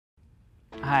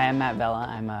Hi, I'm Matt Vella.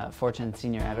 I'm a Fortune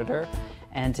Senior Editor,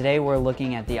 and today we're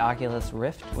looking at the Oculus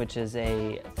Rift, which is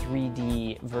a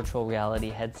 3D virtual reality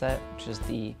headset, which is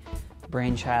the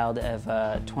brainchild of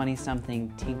a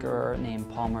 20-something tinkerer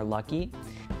named Palmer Luckey.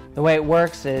 The way it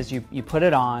works is you put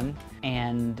it on,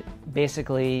 and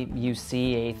basically you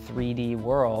see a 3D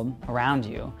world around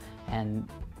you, and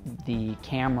the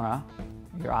camera,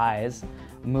 your eyes,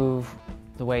 move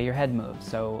the way your head moves.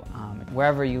 So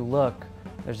wherever you look,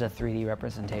 there's a 3D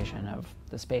representation of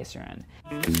the space you're in.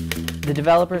 The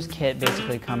developer's kit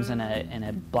basically comes in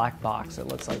a black box. It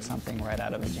looks like something right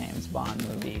out of a James Bond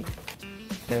movie.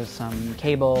 There's some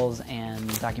cables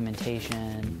and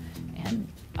documentation and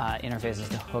interfaces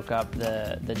to hook up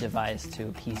the device to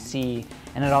a PC,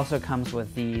 and it also comes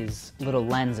with these little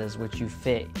lenses which you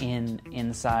fit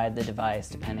inside the device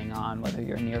depending on whether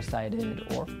you're nearsighted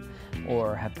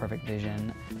or have perfect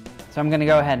vision. So I'm going to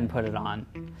go ahead and put it on.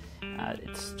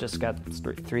 It's just got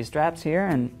three straps here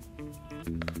and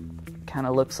kind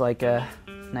of looks like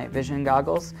night vision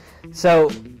goggles. So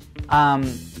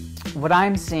what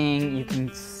I'm seeing, you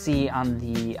can see on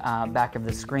the back of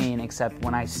the screen, except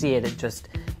when I see it,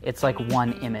 it's like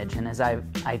one image. And as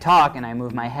I talk and I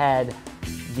move my head,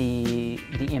 the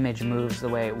image moves the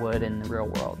way it would in the real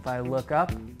world. If I look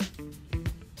up,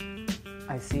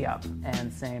 I see up,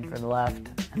 and same for the left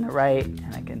and the right,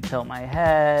 and I can tilt my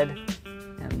head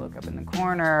and look up in the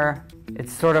corner.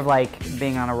 It's sort of like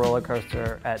being on a roller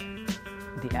coaster at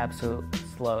the absolute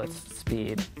slowest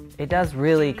speed. It does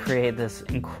really create this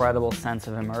incredible sense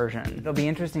of immersion. It'll be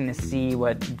interesting to see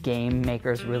what game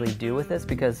makers really do with this,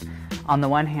 because on the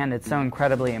one hand, it's so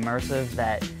incredibly immersive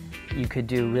that you could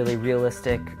do really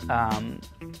realistic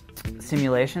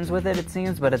simulations with it, it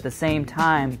seems, but at the same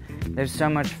time, there's so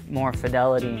much more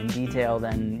fidelity and detail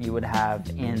than you would have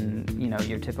in,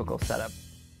 your typical setup.